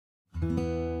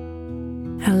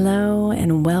Hello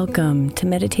and welcome to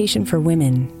Meditation for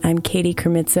Women. I'm Katie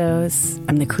Kermitzos.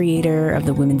 I'm the creator of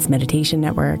the Women's Meditation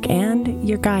Network and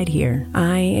your guide here.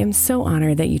 I am so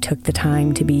honored that you took the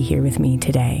time to be here with me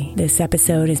today. This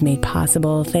episode is made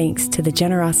possible thanks to the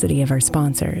generosity of our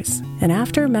sponsors. And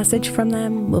after a message from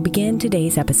them, we'll begin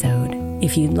today's episode.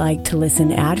 If you'd like to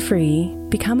listen ad-free,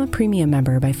 become a premium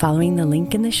member by following the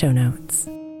link in the show notes.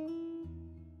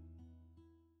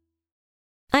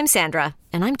 I'm Sandra,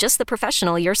 and I'm just the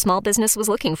professional your small business was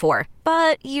looking for.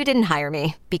 But you didn't hire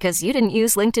me because you didn't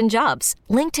use LinkedIn Jobs.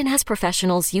 LinkedIn has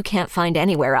professionals you can't find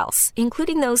anywhere else,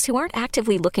 including those who aren't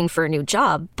actively looking for a new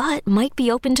job, but might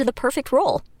be open to the perfect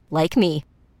role, like me.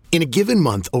 In a given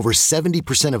month, over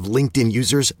 70% of LinkedIn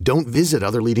users don't visit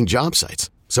other leading job sites.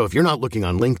 So if you're not looking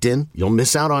on LinkedIn, you'll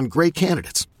miss out on great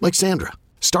candidates, like Sandra.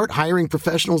 Start hiring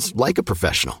professionals like a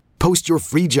professional. Post your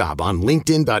free job on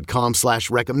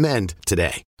linkedin.com/recommend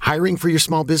today. Hiring for your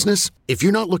small business? If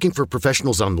you're not looking for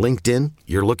professionals on LinkedIn,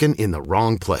 you're looking in the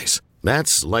wrong place.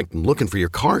 That's like looking for your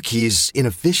car keys in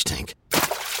a fish tank.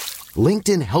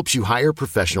 LinkedIn helps you hire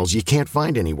professionals you can't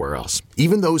find anywhere else,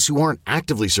 even those who aren't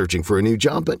actively searching for a new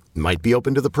job but might be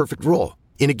open to the perfect role.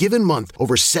 In a given month,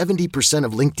 over 70%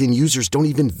 of LinkedIn users don't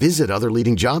even visit other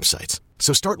leading job sites.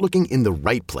 So start looking in the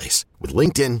right place. With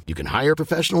LinkedIn, you can hire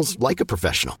professionals like a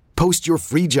professional. Post your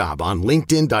free job on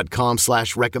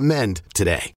linkedin.com/recommend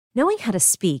today. Knowing how to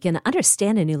speak and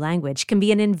understand a new language can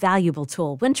be an invaluable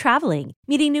tool when traveling,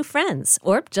 meeting new friends,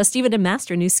 or just even to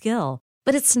master a new skill.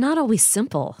 But it's not always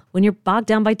simple when you're bogged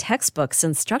down by textbooks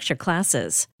and structured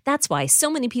classes. That's why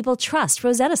so many people trust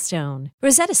Rosetta Stone.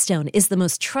 Rosetta Stone is the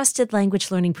most trusted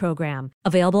language learning program,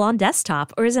 available on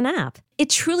desktop or as an app. It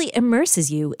truly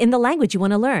immerses you in the language you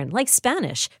want to learn, like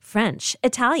Spanish, French,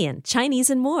 Italian,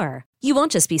 Chinese, and more. You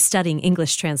won't just be studying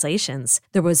English translations.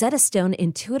 The Rosetta Stone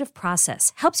intuitive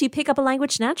process helps you pick up a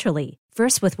language naturally,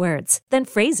 first with words, then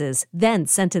phrases, then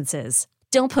sentences.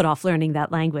 Don't put off learning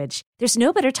that language. There's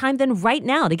no better time than right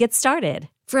now to get started.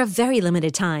 For a very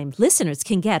limited time, listeners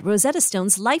can get Rosetta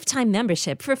Stone's lifetime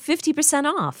membership for 50%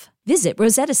 off. Visit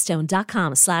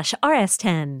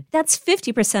rosettastone.com/rs10. That's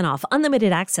 50% off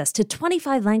unlimited access to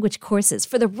 25 language courses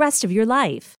for the rest of your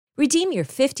life. Redeem your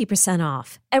 50%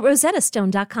 off at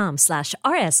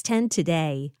rosettastone.com/rs10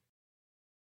 today.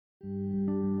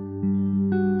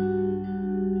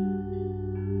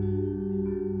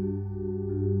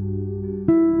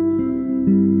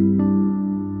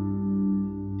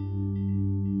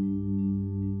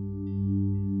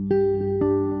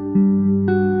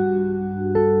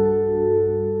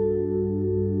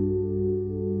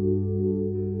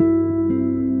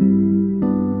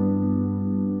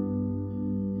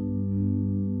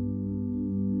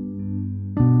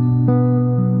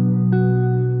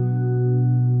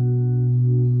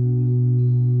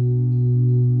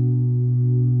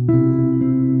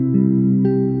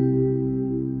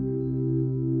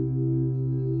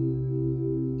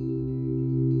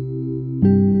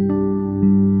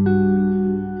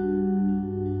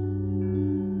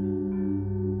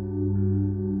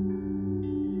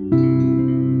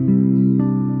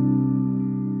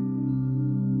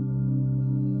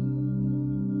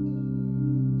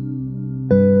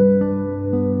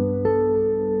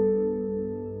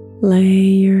 Lay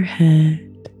your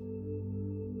head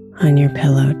on your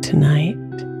pillow tonight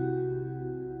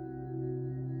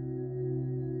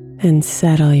and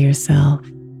settle yourself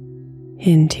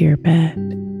into your bed.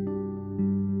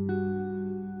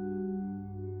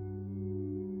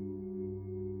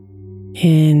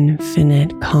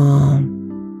 Infinite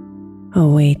calm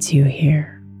awaits you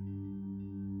here.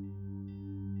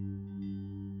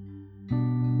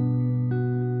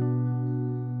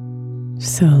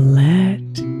 So let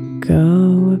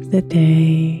go of the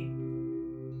day.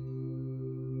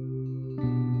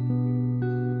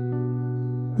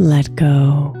 Let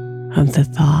go of the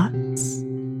thoughts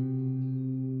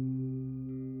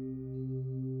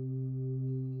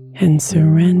and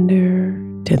surrender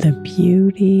to the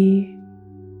beauty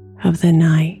of the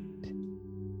night.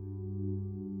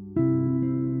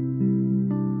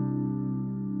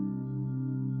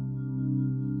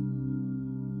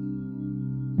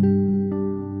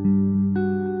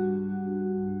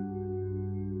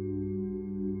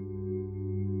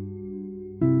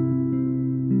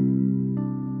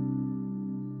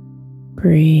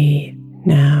 Breathe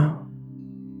now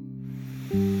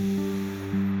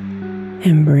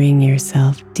and bring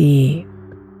yourself deep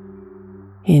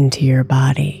into your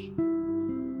body.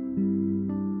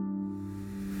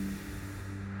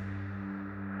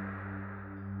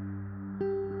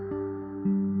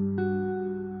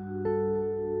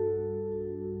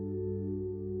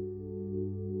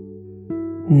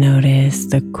 Notice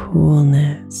the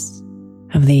coolness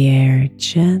of the air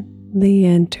gently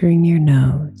entering your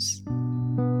nose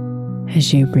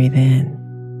as you breathe in,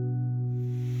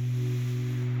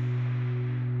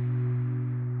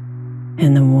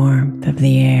 and the warmth of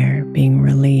the air being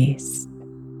released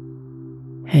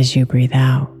as you breathe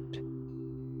out.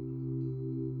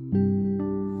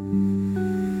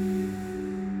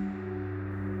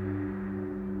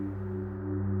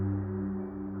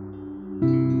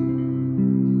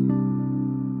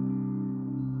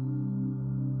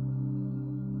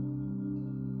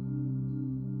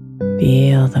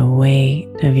 Feel the weight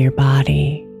of your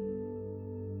body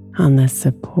on the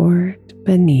support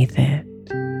beneath it.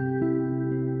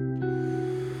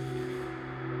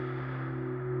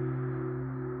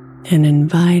 And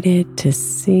invite it to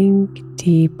sink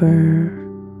deeper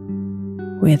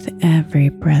with every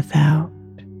breath out.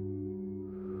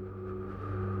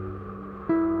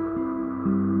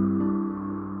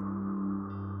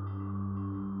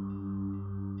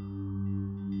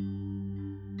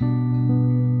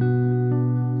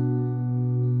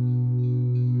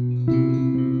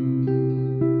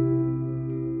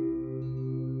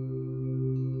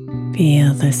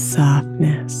 Feel the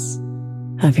softness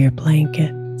of your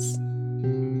blankets.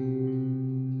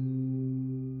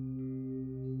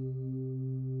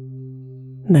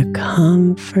 The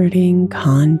comforting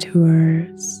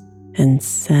contours and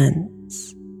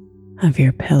scents of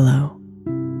your pillow.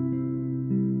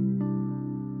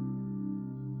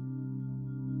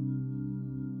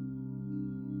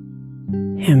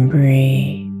 And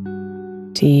breathe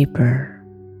deeper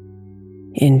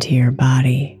into your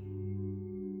body.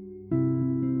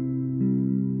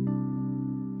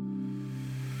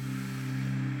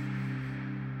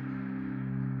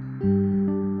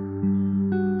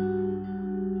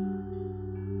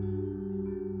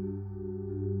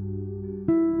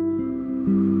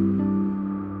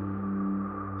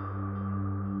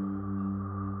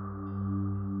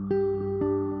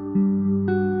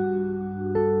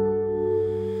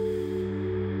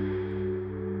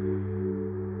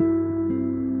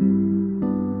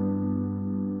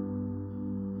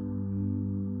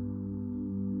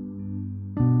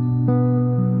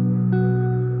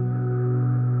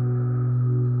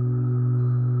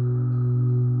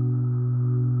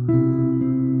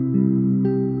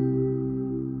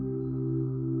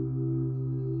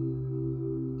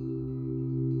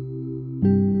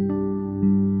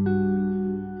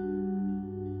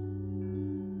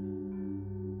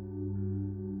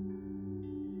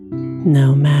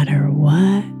 No matter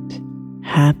what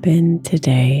happened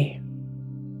today,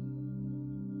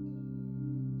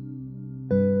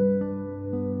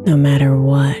 no matter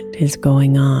what is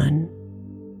going on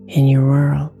in your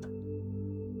world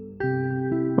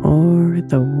or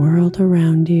the world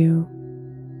around you,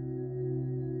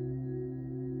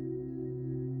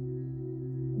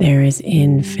 there is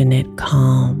infinite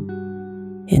calm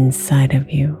inside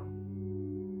of you.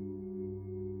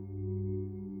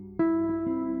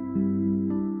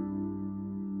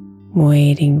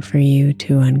 Waiting for you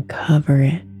to uncover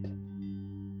it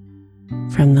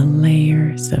from the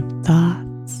layers of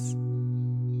thoughts,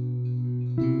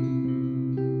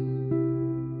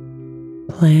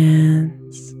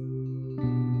 plans,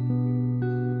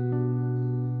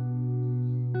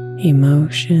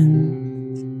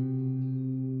 emotions,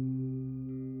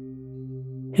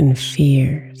 and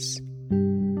fears.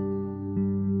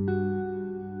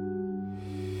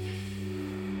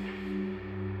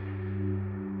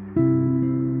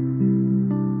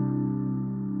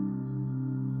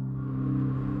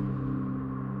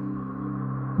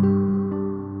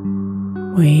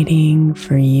 Waiting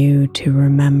for you to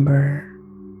remember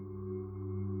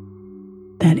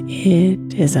that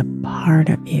it is a part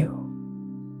of you.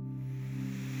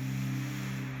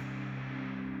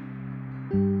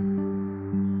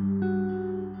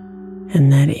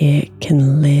 And that it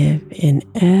can live in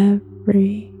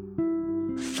every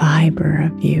fiber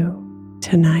of you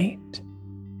tonight.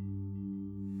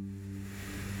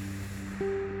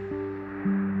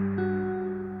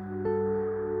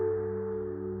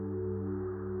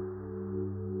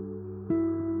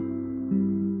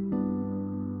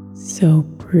 So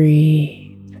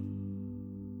breathe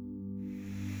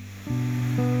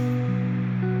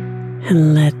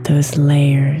and let those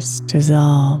layers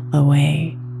dissolve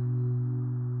away.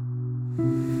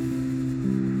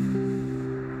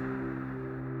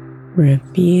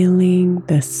 Revealing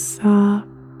the soft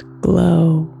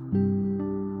glow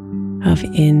of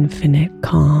infinite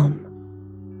calm,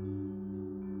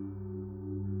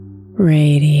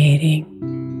 radiating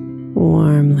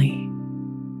warmly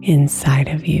inside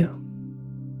of you.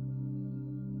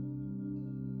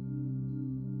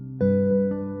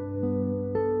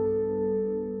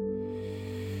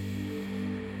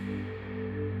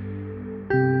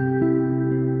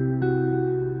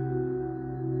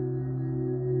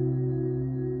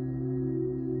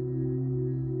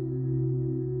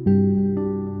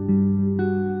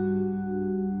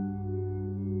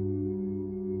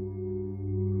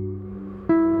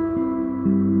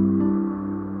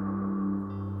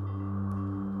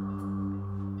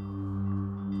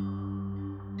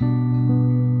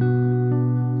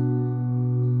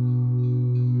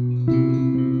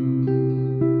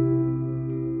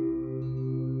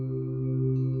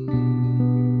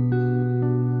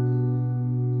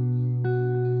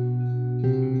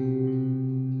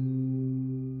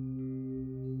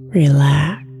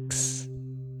 Relax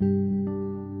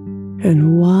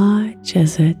and watch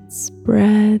as it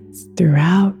spreads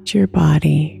throughout your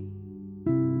body.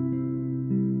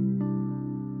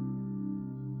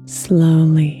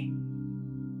 Slowly,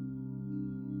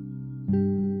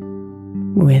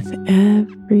 with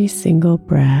every single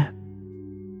breath,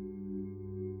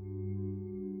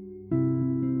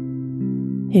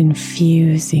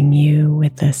 infusing you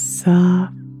with a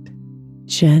soft,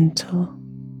 gentle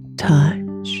touch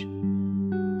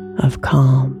of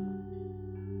calm.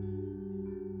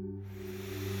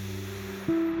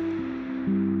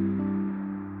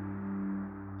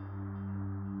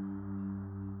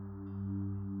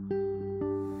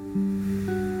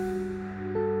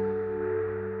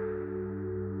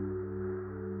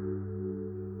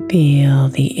 Feel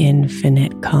the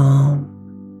infinite calm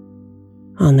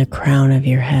on the crown of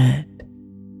your head,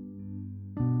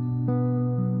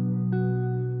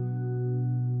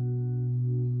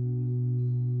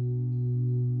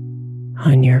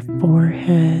 on your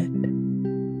forehead,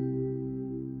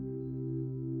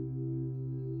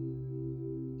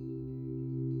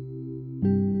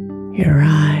 your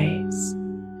eyes,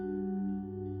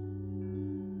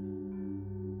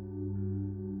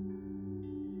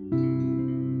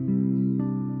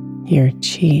 your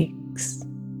cheeks,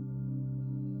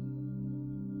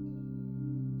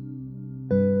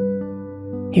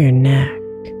 your neck,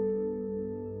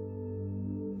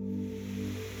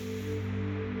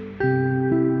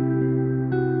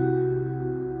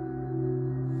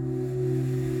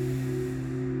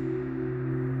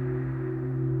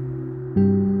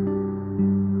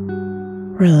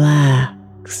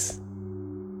 relax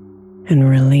and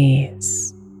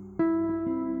release,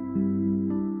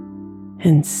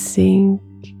 and sink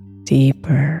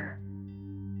deeper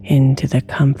into the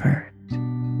comfort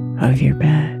of your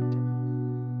bed.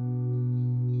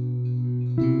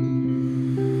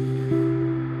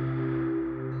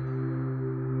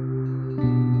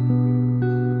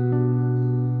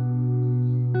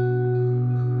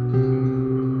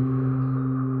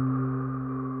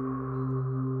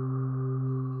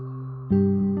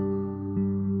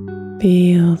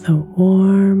 Feel the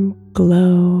warm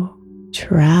glow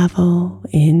travel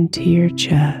into your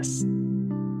chest.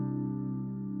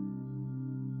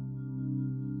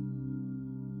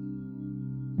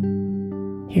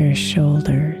 Your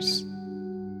shoulders,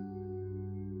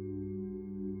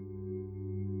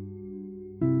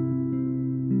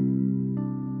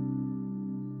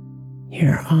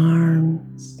 your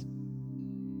arms,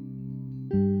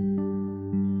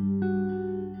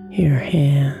 your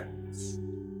hands,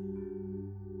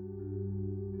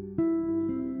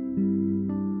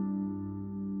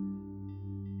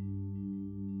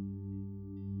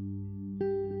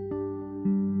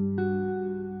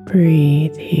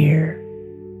 breathe here.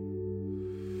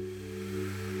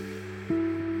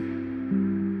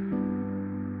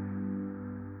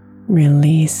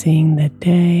 Releasing the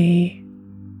day,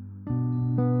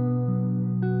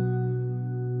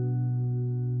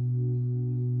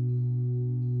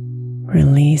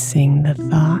 releasing the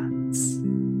thoughts,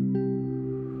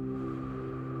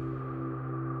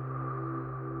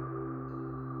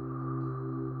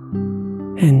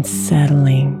 and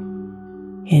settling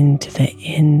into the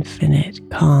infinite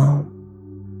calm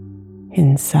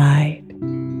inside.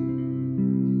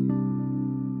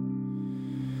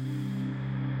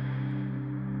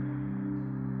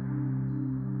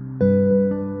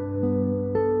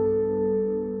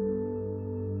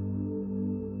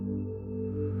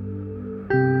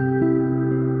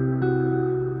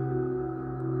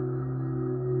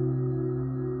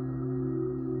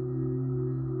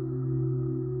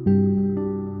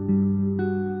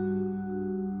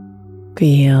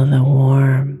 Feel the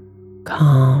warm,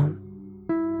 calm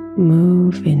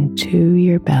move into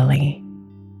your belly,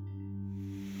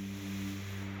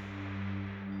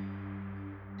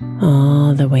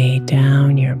 all the way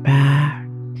down your back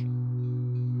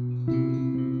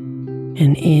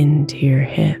and into your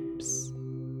hips.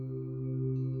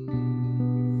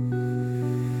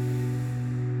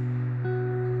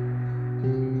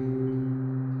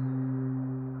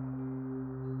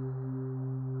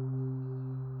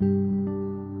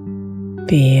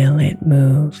 Feel it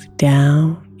move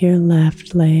down your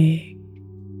left leg,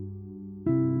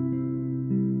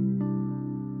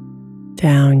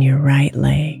 down your right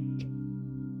leg,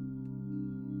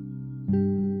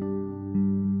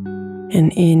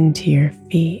 and into your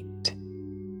feet.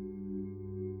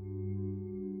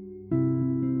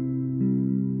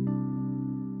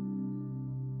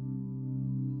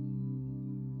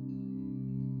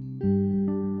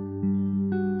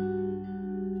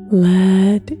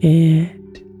 Let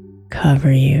it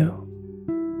cover you.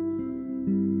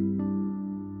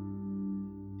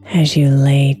 as you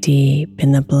lay deep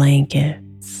in the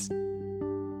blankets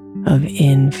of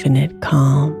infinite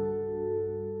calm.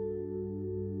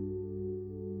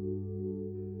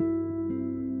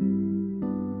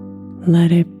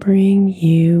 Let it bring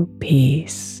you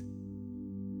peace.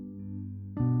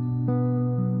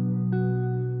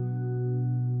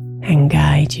 And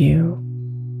guide you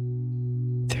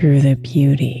through the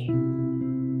beauty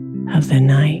of the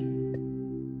night.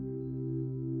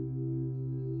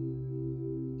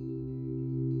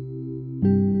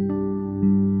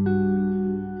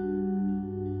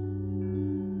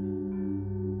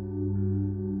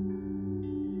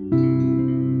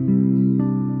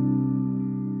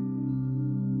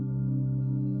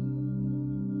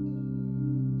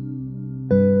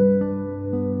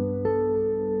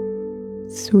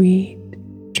 Sweet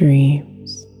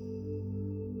dreams,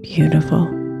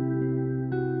 beautiful.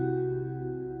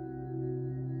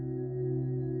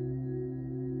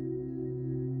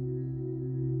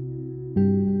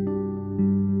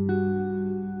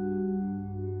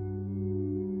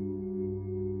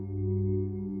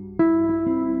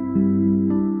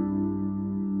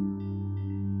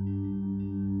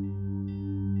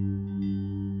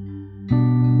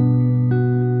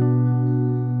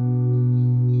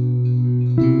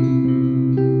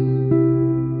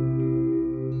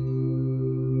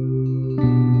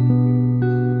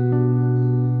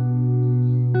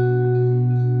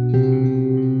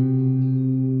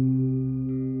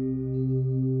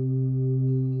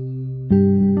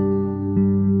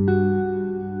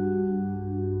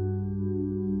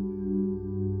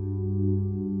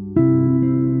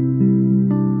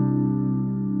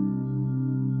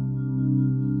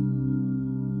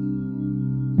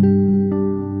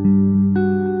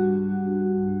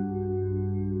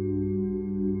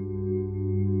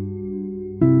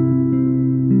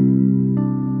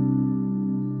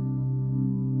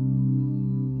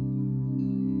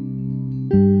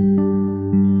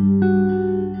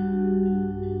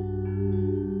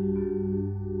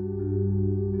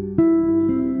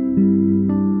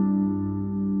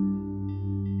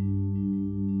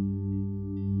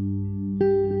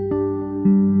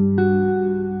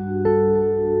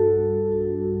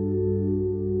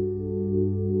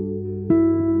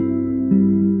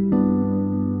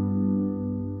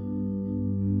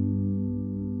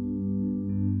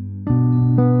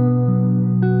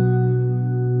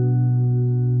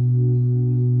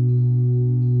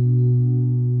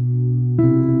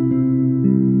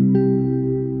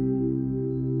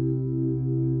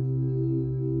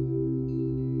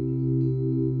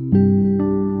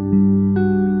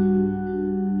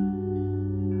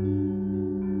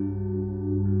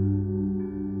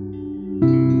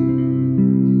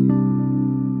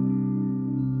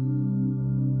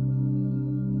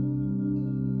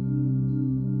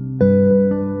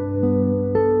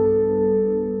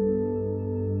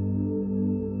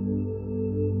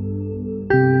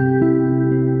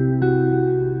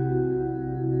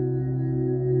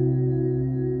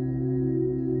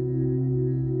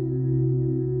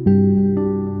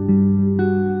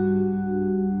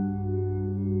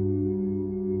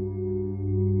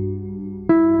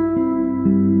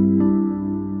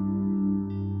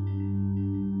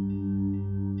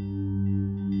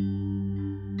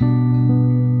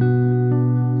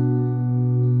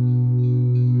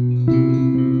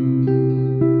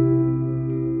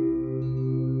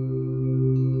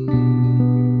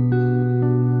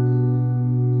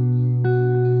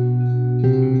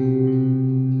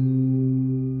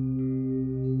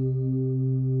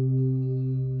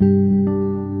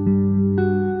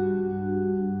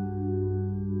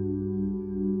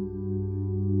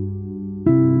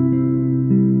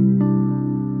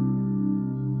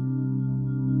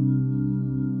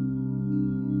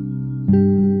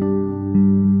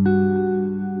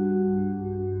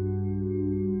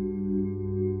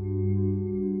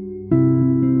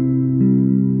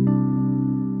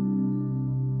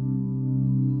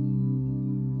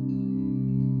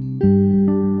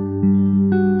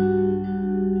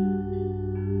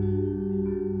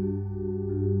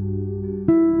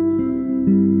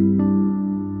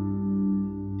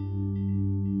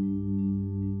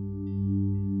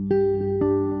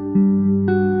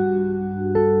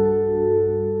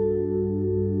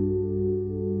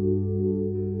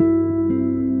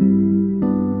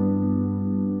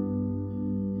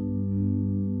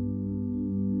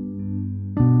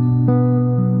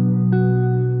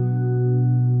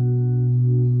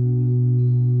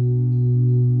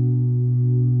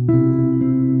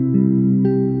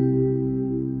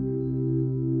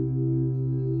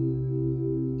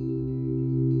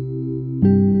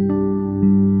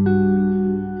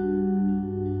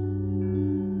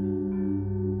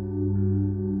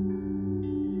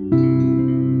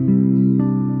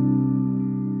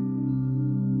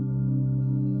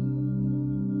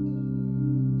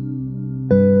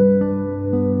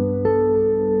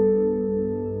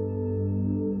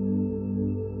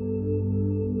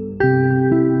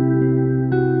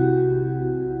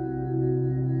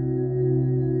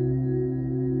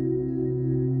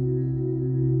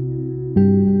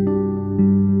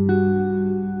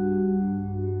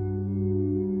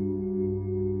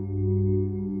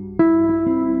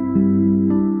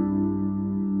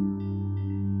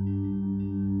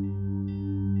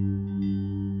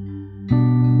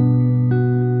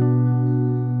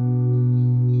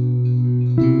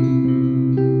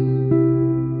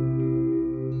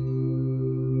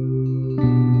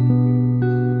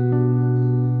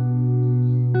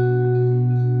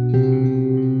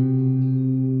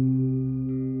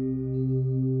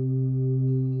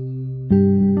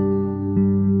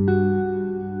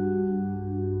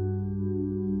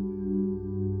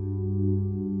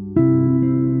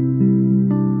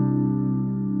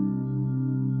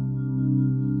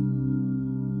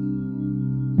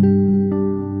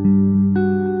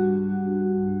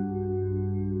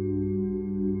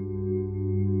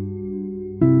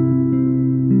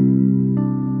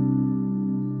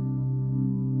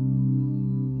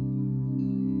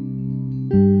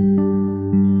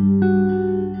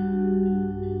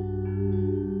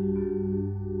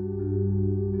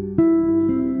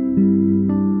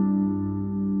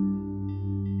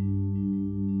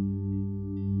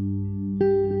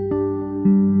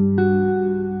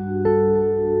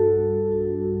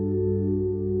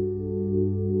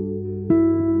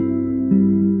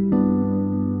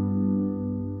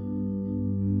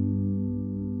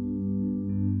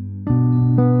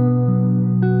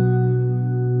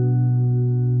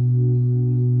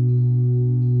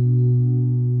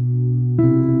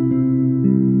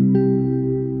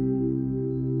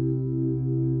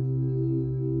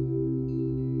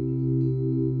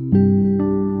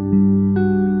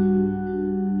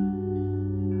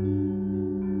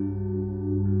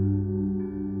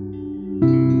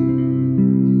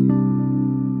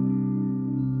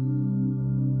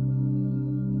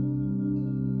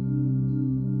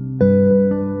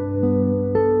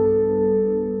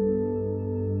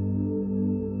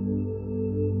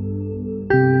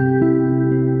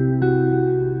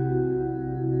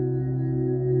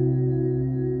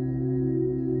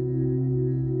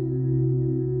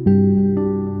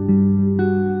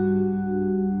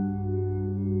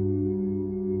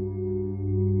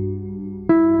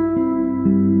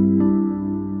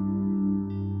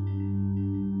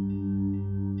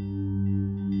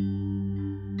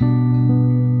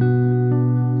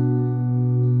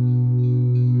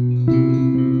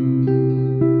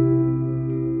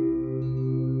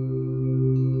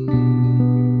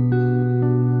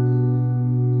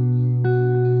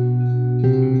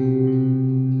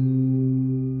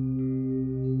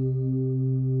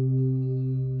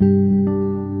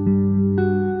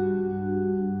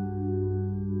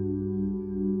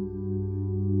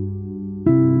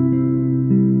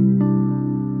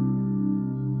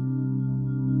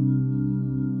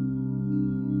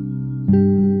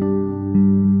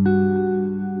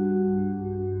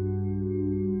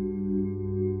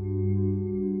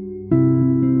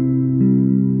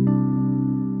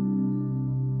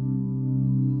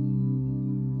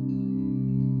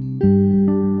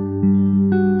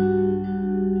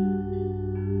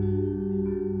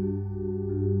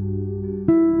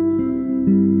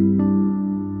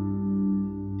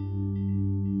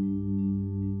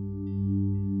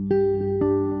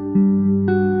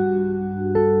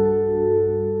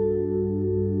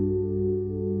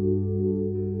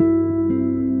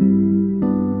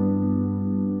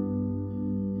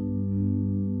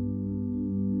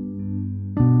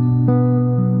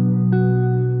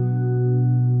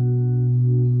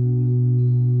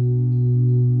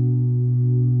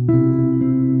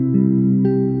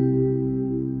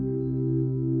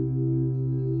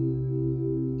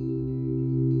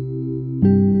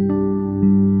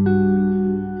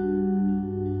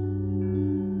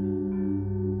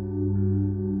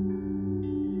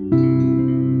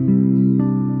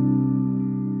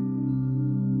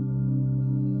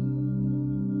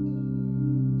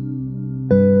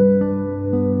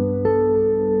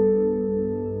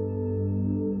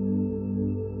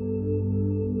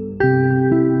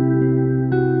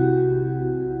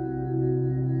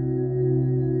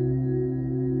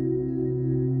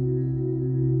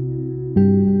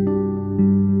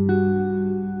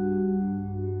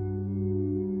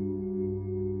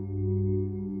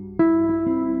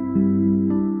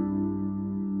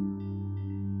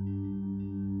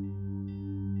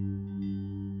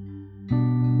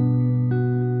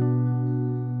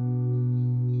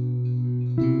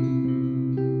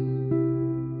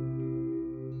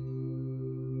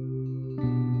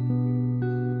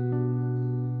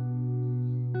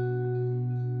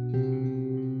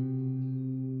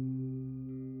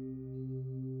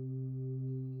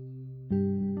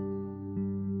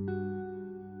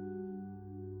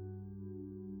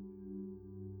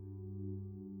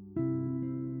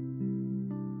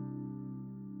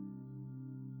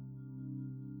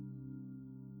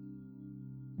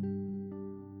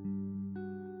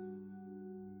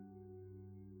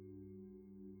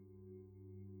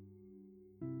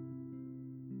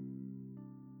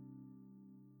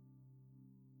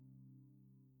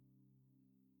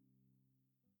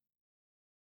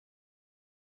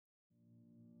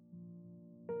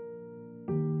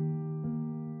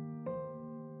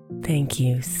 Thank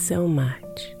you so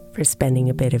much for spending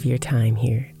a bit of your time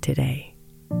here today.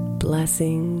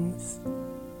 Blessings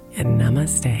and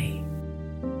namaste.